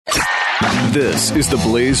This is the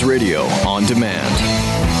Blaze Radio on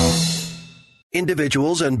demand.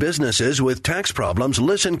 Individuals and businesses with tax problems,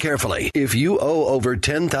 listen carefully. If you owe over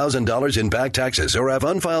 $10,000 in back taxes or have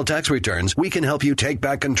unfiled tax returns, we can help you take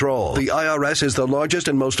back control. The IRS is the largest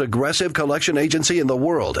and most aggressive collection agency in the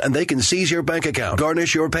world, and they can seize your bank account,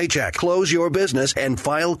 garnish your paycheck, close your business, and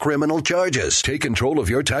file criminal charges. Take control of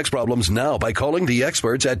your tax problems now by calling the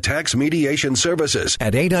experts at Tax Mediation Services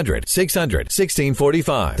at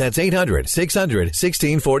 800-600-1645. That's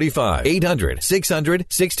 800-600-1645.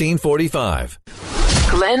 800-600-1645.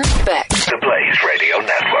 Glenn Beck. The Blaze Radio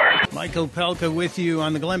Network. Michael Pelka with you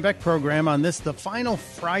on the Glenn Beck program on this, the final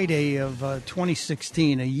Friday of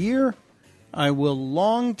 2016. A year I will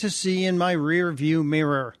long to see in my rear view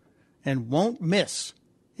mirror and won't miss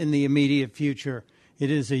in the immediate future.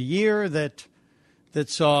 It is a year that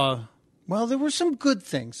saw, well, there were some good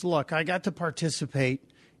things. Look, I got to participate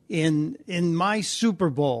in my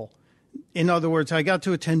Super Bowl. In other words, I got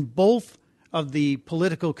to attend both of the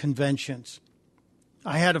political conventions.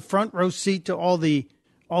 I had a front row seat to all the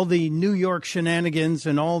New York shenanigans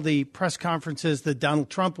and all the press conferences that Donald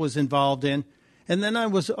Trump was involved in. And then I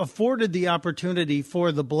was afforded the opportunity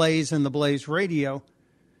for the Blaze and the Blaze Radio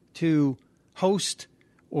to host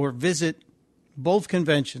or visit both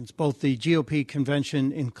conventions, both the GOP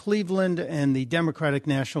convention in Cleveland and the Democratic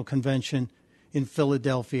National Convention in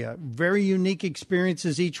Philadelphia. Very unique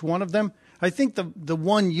experiences, each one of them. I think the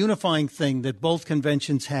one unifying thing that both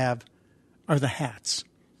conventions have are the hats.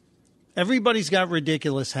 Everybody's got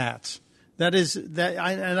ridiculous hats.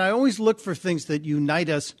 I always look for things that unite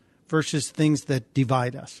us versus things that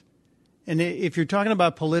divide us. And if you're talking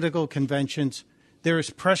about political conventions, there is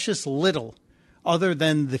precious little other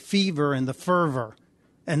than the fever and the fervor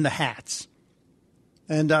and the hats.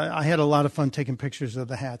 And I had a lot of fun taking pictures of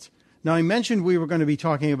the hats. Now, I mentioned we were going to be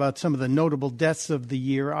talking about some of the notable deaths of the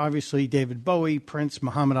year. Obviously, David Bowie, Prince,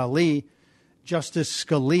 Muhammad Ali, Justice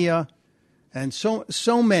Scalia, and so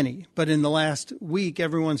many. But in the last week,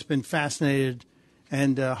 everyone's been fascinated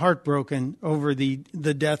and heartbroken over the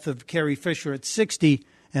death of Carrie Fisher at 60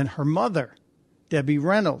 and her mother, Debbie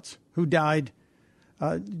Reynolds, who died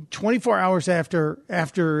 24 hours after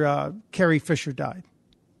Carrie Fisher died.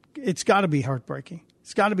 It's got to be heartbreaking.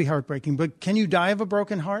 It's got to be heartbreaking. But can you die of a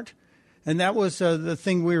broken heart? And that was the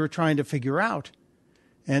thing we were trying to figure out.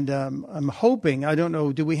 And I'm hoping, I don't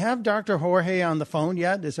know, do we have Dr. Jorge on the phone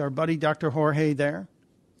yet? Is our buddy Dr. Jorge there?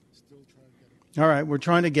 Still trying to get him. All right, we're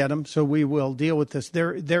trying to get him, so we will deal with this.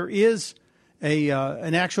 There is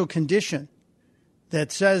an actual condition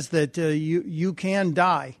that says that you can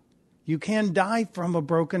die. You can die from a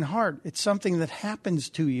broken heart. It's something that happens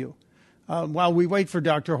to you. While we wait for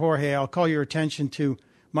Dr. Jorge, I'll call your attention to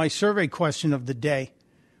my survey question of the day.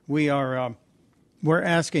 We're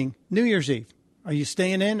asking New Year's Eve. Are you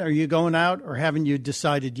staying in? Are you going out? Or haven't you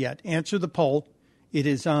decided yet? Answer the poll. It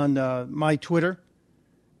is on my Twitter,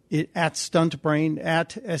 at Stuntbrain,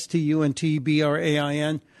 at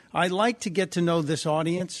STUNTBRAIN. I like to get to know this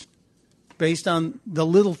audience based on the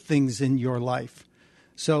little things in your life.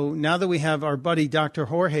 So now that we have our buddy Dr.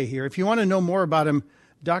 Jorge here, if you want to know more about him,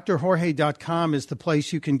 drjorge.com is the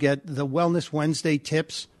place you can get the Wellness Wednesday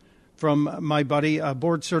tips from my buddy, a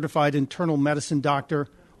board-certified internal medicine doctor,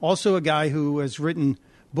 also a guy who has written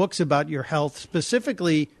books about your health,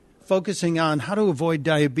 specifically focusing on how to avoid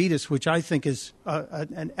diabetes, which I think is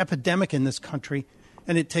an epidemic in this country,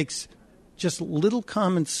 and it takes just little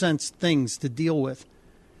common sense things to deal with.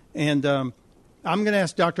 And I'm going to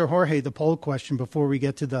ask Dr. Jorge the poll question before we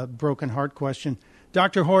get to the broken heart question.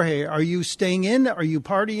 Dr. Jorge, are you staying in? Are you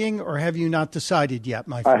partying? Or have you not decided yet,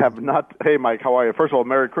 my friend? I have not. Hey, Mike, how are you? First of all,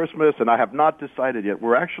 Merry Christmas, and I have not decided yet.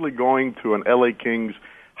 We're actually going to an L.A. Kings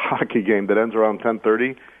hockey game that ends around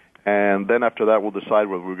 10:30, and then after that we'll decide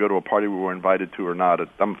whether we go to a party we were invited to or not.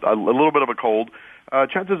 I'm a little bit of a cold.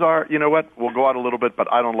 Chances are, you know what, we'll go out a little bit,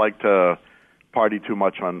 but I don't like to party too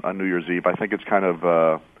much on New Year's Eve. I think it's kind of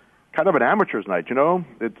an amateur's night, you know?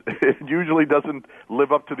 It usually doesn't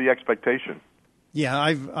live up to the expectation.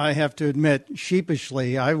 Yeah, I have to admit,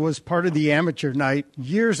 sheepishly, I was part of the amateur night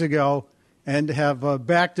years ago and have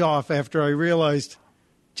backed off after I realized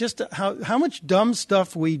just how much dumb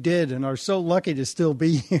stuff we did and are so lucky to still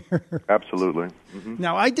be here. Absolutely. Mm-hmm.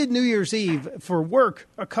 Now, I did New Year's Eve for work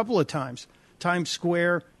a couple of times, Times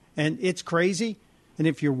Square, and it's crazy. And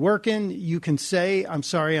if you're working, you can say, I'm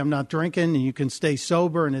sorry, I'm not drinking, and you can stay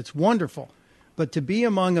sober, and it's wonderful. But to be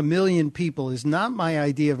among 1 million people is not my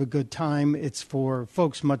idea of a good time. It's for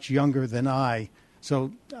folks much younger than I.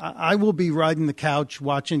 So I will be riding the couch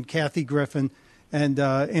watching Kathy Griffin and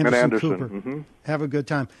Anderson Cooper. Mm-hmm. Have a good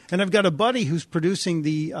time. And I've got a buddy who's producing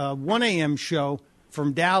the 1 a.m. show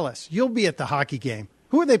from Dallas. You'll be at the hockey game.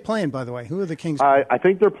 Who are they playing, by the way? Who are the Kings? I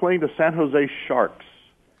think they're playing the San Jose Sharks.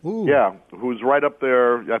 Ooh. Yeah, who's right up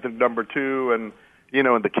there, I think, number 2, and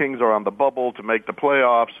and the Kings are on the bubble to make the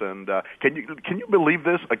playoffs. And can you believe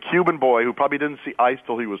this? A Cuban boy who probably didn't see ice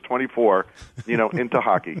till he was 24, into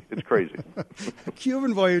hockey. It's crazy. A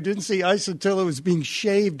Cuban boy who didn't see ice until it was being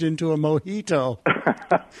shaved into a mojito.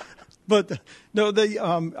 But no,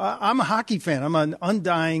 I'm a hockey fan. I'm an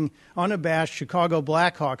undying, unabashed Chicago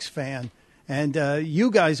Blackhawks fan. And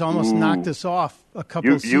you guys almost knocked us off a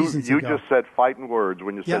couple of seasons ago. You just said fighting words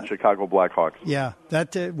when you said Chicago Blackhawks. Yeah,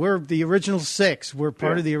 we're the original 6. We're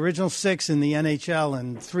part of the original 6 in the NHL,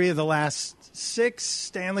 and 3 of the last 6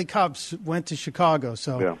 Stanley Cups went to Chicago.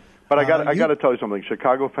 So, yeah. But I got to tell you something.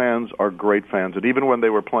 Chicago fans are great fans, and even when they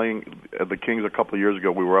were playing the Kings a couple of years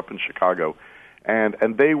ago, we were up in Chicago, and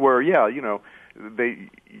they were you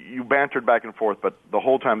bantered back and forth, but the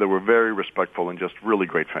whole time they were very respectful and just really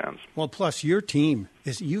great fans. Well, plus your team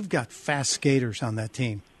you've got fast skaters on that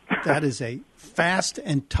team. That is a fast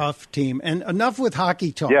and tough team. And enough with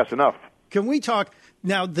hockey talk. Yes, enough. Can we talk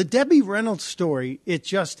now? The Debbie Reynolds story. It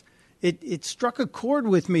struck a chord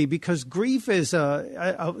with me because grief is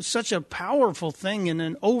such a powerful thing and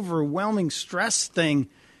an overwhelming stress thing.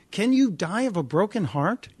 Can you die of a broken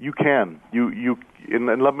heart? You can.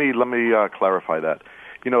 And let me clarify that.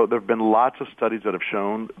 There have been lots of studies that have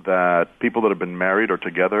shown that people that have been married or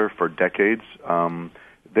together for decades,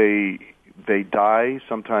 they die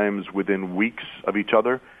sometimes within weeks of each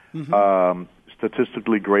other,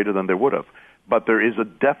 statistically greater than they would have. But there is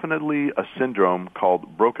definitely a syndrome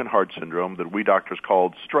called broken heart syndrome that we doctors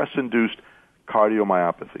call stress-induced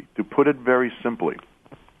cardiomyopathy. To put it very simply,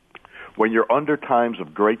 when you're under times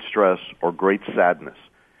of great stress or great sadness,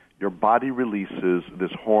 your body releases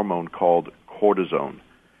this hormone called cortisone.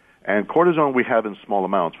 And cortisone we have in small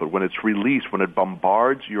amounts, but when it's released, when it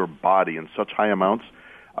bombards your body in such high amounts,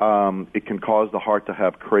 it can cause the heart to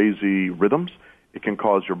have crazy rhythms. It can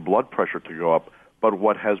cause your blood pressure to go up. But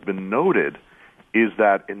what has been noted is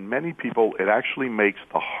that in many people, it actually makes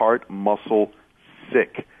the heart muscle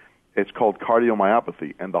sick. It's called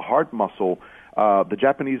cardiomyopathy. And the heart muscle, the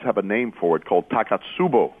Japanese have a name for it called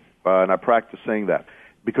takatsubo, and I practice saying that,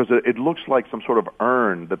 because it looks like some sort of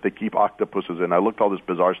urn that they keep octopuses in. I looked all this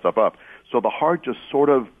bizarre stuff up. So the heart just sort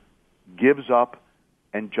of gives up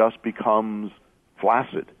and just becomes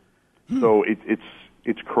flaccid. So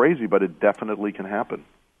it's crazy, but it definitely can happen.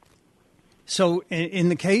 So in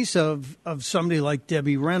the case of somebody like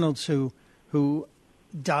Debbie Reynolds who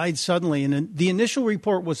died suddenly, and the initial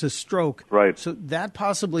report was a stroke. Right. So that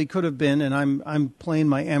possibly could have been, and I'm playing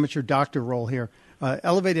my amateur doctor role here,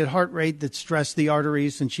 elevated heart rate that stressed the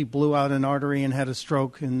arteries, and she blew out an artery and had a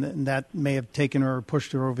stroke, and that may have taken her or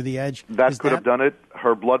pushed her over the edge. That could have done it.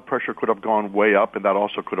 Her blood pressure could have gone way up, and that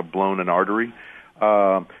also could have blown an artery.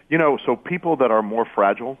 So people that are more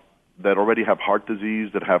fragile, that already have heart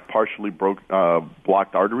disease, that have partially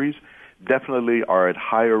blocked arteries, definitely are at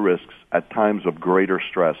higher risks at times of greater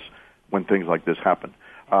stress when things like this happen.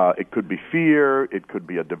 It could be fear. It could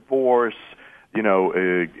be a divorce.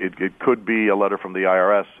 It could be a letter from the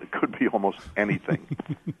IRS. It could be almost anything.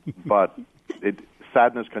 But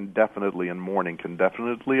sadness can definitely, and mourning can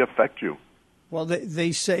definitely affect you. Well,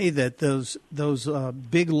 they say that those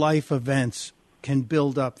big life events can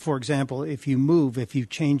build up. For example, if you move, if you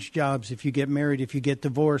change jobs, if you get married, if you get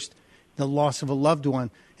divorced, the loss of a loved one.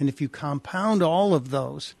 And if you compound all of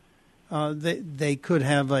those, they could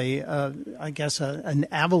have an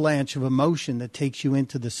avalanche of emotion that takes you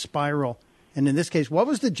into the spiral. And in this case, what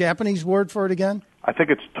was the Japanese word for it again? I think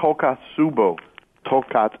it's tokatsubo.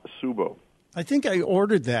 Tokatsubo. I think I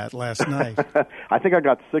ordered that last night. I think I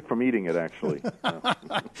got sick from eating it, actually.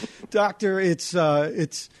 Doctor, it's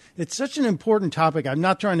such an important topic. I'm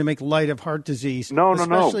not trying to make light of heart disease. No.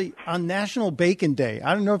 Especially on National Bacon Day.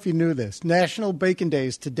 I don't know if you knew this. National Bacon Day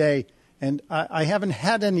is today, and I haven't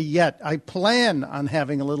had any yet. I plan on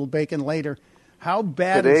having a little bacon later. How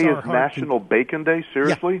bad is our heart? Today is National Bacon Day?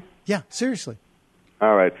 Seriously? Yeah, seriously.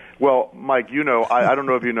 All right. Well, Mike, I don't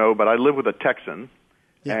know if you know, but I live with a Texan,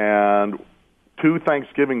 and 2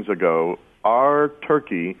 Thanksgivings ago, our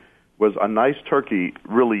turkey was a nice turkey,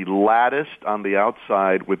 really latticed on the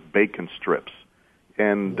outside with bacon strips.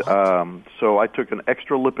 And so I took an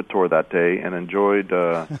extra Lipitor that day and enjoyed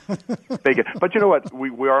bacon. But you know what?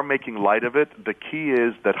 We are making light of it. The key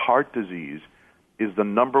is that heart disease is the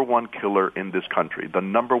number one killer in this country. The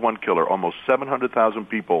number one killer. Almost 700,000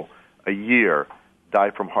 people a year die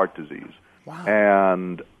from heart disease. Wow.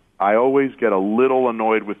 And I always get a little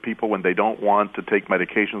annoyed with people when they don't want to take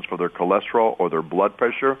medications for their cholesterol or their blood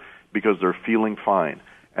pressure because they're feeling fine.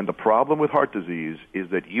 And the problem with heart disease is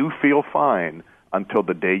that you feel fine until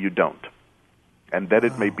the day you don't, and then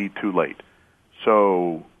it may be too late.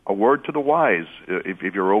 So a word to the wise, if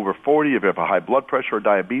you're over 40, if you have a high blood pressure or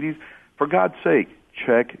diabetes, for God's sake,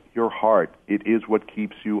 check your heart. It is what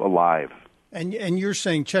keeps you alive. And you're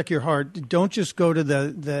saying check your heart. Don't just go to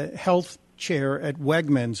the health chair at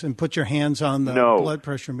Wegmans and put your hands on the blood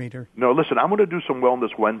pressure meter. No, listen, I'm going to do some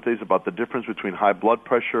Wellness Wednesdays about the difference between high blood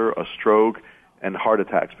pressure, a stroke, and heart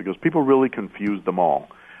attacks, because people really confuse them all.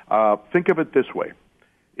 Think of it this way.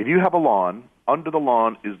 If you have a lawn, under the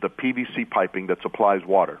lawn is the PVC piping that supplies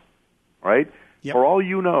water, right? Yep. For all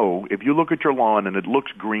you know, if you look at your lawn and it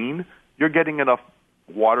looks green, you're getting enough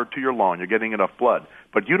water to your lawn, you're getting enough blood.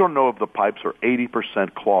 But you don't know if the pipes are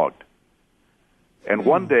 80% clogged. And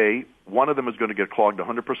one day, one of them is going to get clogged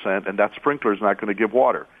 100%, and that sprinkler is not going to give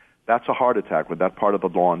water. That's a heart attack when that part of the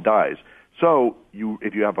lawn dies. So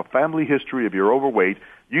if you have a family history, if you're overweight,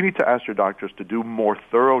 you need to ask your doctors to do more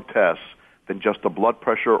thorough tests than just a blood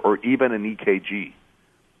pressure or even an EKG.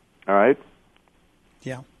 All right?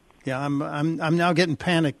 Yeah. Yeah, I'm now getting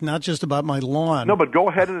panicked, not just about my lawn. No, but go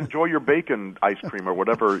ahead and enjoy your bacon ice cream or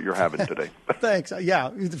whatever you're having today. Thanks.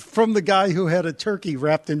 Yeah, from the guy who had a turkey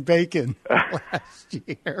wrapped in bacon last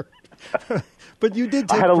year. But you did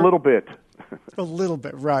take I had a little bit. A little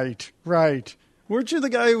bit, right. Weren't you the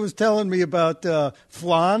guy who was telling me about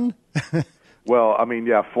flan? Well, I mean,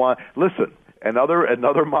 yeah, flan. Listen,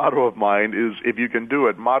 another motto of mine is, if you can do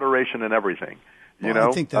it, moderation in everything. You know?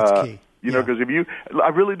 I think that's key. You know, because I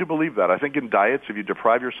really do believe that. I think in diets, if you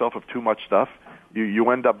deprive yourself of too much stuff,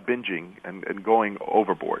 you end up binging and going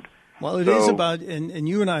overboard. Well, it is about, and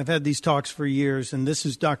you and I have had these talks for years, and this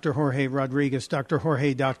is Dr. Jorge Rodriguez.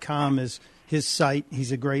 DrJorge.com is his site.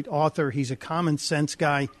 He's a great author. He's a common sense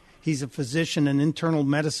guy. He's a physician, an internal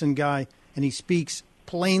medicine guy, and he speaks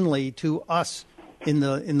plainly to us in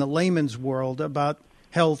the layman's world about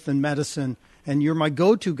health and medicine. And you're my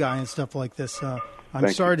go-to guy and stuff like this.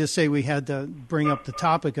 I'm sorry to say we had to bring up the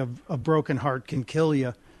topic of a broken heart can kill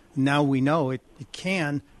you. Now we know it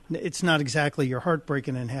can. It's not exactly your heart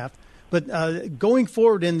breaking in half. But going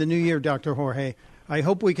forward in the new year, Dr. Jorge, I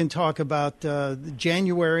hope we can talk about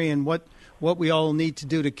January and what we all need to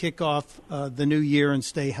do to kick off the new year and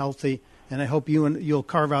stay healthy. And I hope you'll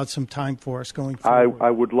carve out some time for us going forward.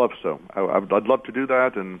 I would love so. I'd love to do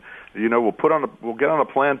that, and we'll get on a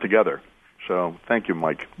plan together. So thank you,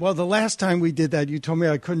 Mike. Well, the last time we did that, you told me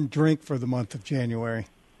I couldn't drink for the month of January.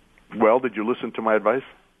 Well, did you listen to my advice?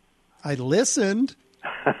 I listened.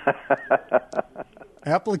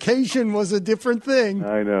 Application was a different thing.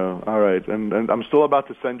 I know. All right. And I'm still about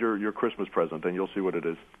to send your Christmas present, and you'll see what it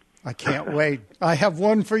is. I can't wait. I have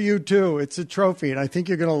one for you, too. It's a trophy, and I think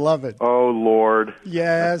you're going to love it. Oh, Lord.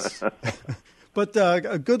 Yes. But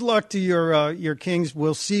good luck to your Kings.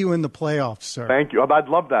 We'll see you in the playoffs, sir. Thank you. I'd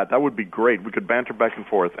love that. That would be great. We could banter back and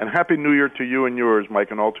forth. And Happy New Year to you and yours,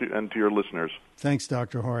 Mike, and to your listeners. Thanks,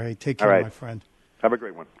 Dr. Jorge. Take care, my friend. Have a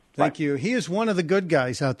great one. Thank you. He is one of the good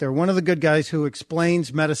guys out there, one of the good guys who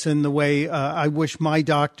explains medicine the way I wish my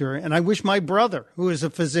doctor, and I wish my brother, who is a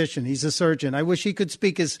physician, he's a surgeon, I wish he could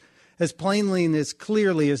speak as plainly and as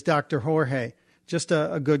clearly as Dr. Jorge. Just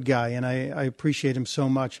a good guy, and I appreciate him so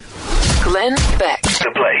much. Glenn Beck.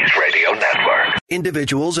 The Blaze Radio Network.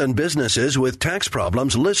 Individuals and businesses with tax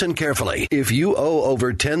problems, listen carefully. If you owe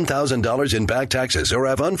over $10,000 in back taxes or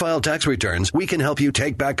have unfiled tax returns, we can help you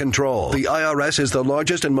take back control. The IRS is the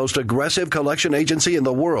largest and most aggressive collection agency in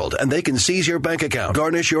the world, and they can seize your bank account,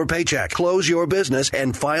 garnish your paycheck, close your business,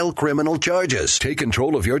 and file criminal charges. Take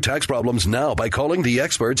control of your tax problems now by calling the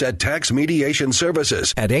experts at Tax Mediation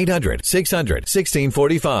Services at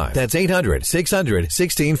 800-600-1645. That's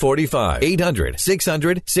 800-600-1645.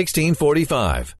 800-600-1645.